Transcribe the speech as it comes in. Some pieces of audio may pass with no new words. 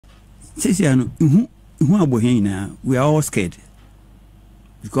we are all scared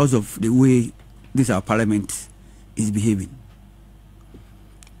because of the way this our parliament is behaving.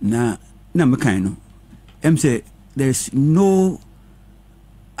 Now, say there's no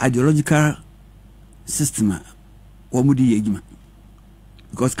ideological system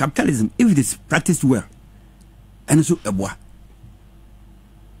because capitalism, if it is practiced well, and so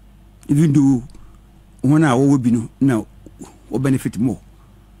even though one hour will be now will benefit more,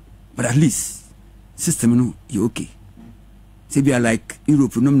 but at least system no you okay. Say we are like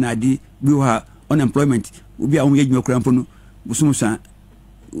Europe, no we have unemployment, we be on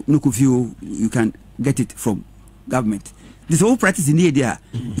no you can get it from government. This whole practice in the area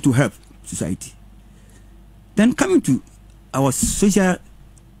to help society. Then coming to our social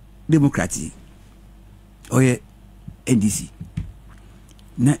democracy or NDC,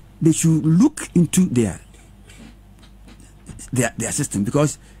 now they should look into their system,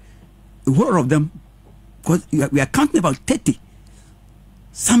 because a whole of them, because we are counting about 30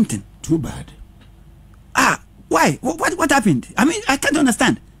 something. Too bad. Why? What happened? I mean, I can't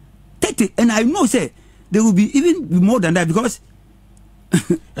understand. 30, and I know say there will be even more than that, because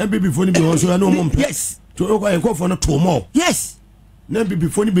before you also no more. Yes. To go for no two more. Yes.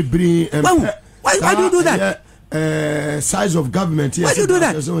 Before you bring. Why do you do that? Size of government. Yes, why do you do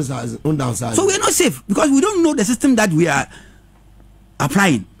that? So we are not safe because we don't know the system that we are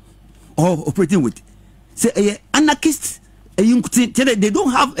applying or operating with. Say anarchists. They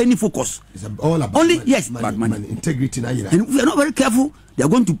don't have any focus. It's all about only money, yes, money, money. Integrity. And if we are not very careful, they are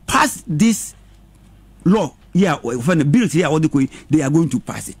going to pass this law. Yeah, when the bills here, they are going to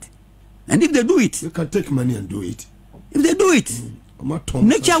pass it. And if they do it, you can take money and do it. If they do it,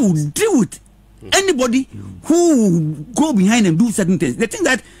 nature will deal with anybody who go behind and do certain things. They think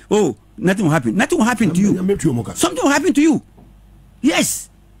that nothing will happen. Nothing will happen to you. Something will happen to you. Yes,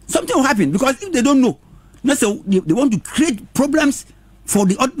 something will happen, because if they don't know. No, so they want to create problems for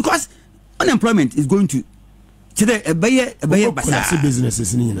the because unemployment is going to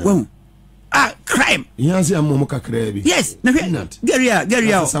businesses. Crime. Yes, chance. These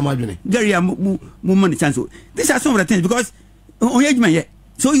are some of the things, because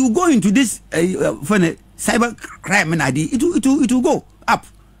so you go into this for cyber crime and ID, it will go up.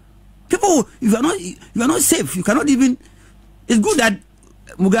 People, if you are not safe, you cannot even. It's good that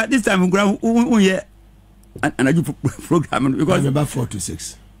Muga this time and I do program because about 4 to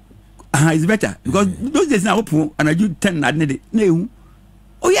 6. It's better because those days now and I do 10 no.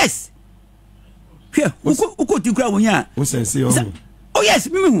 Oh yes. Here, oh yes,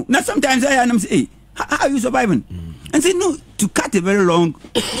 now sometimes I am say, how are you surviving? And say no, to cut a very long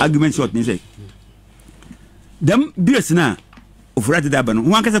argument short, they say them beers now of Rata Daban.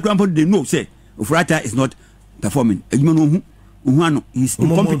 One case of they know say of Rata is not performing. He's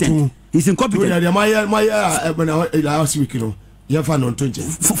incompetent. He's incompetent. Last week, for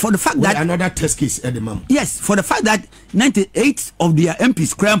the fact that another test case at the moment. Yes, for the fact that 98 of their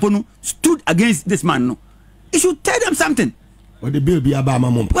MPs Krampono stood against this man. No, it should tell them something. But the bill be about my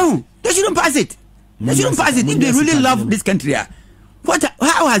mom. Well, they shouldn't pass it. They shouldn't pass it if they really love this country.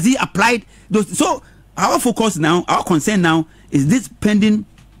 How has he applied those? So our focus now, our concern now is this pending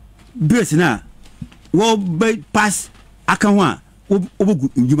bills now. Will be pass Akanwa Obogu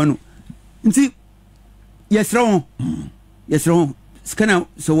Njumano. You see, yes, wrong. Yes, wrong. Scanner.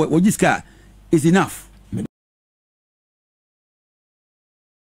 So what this car is enough.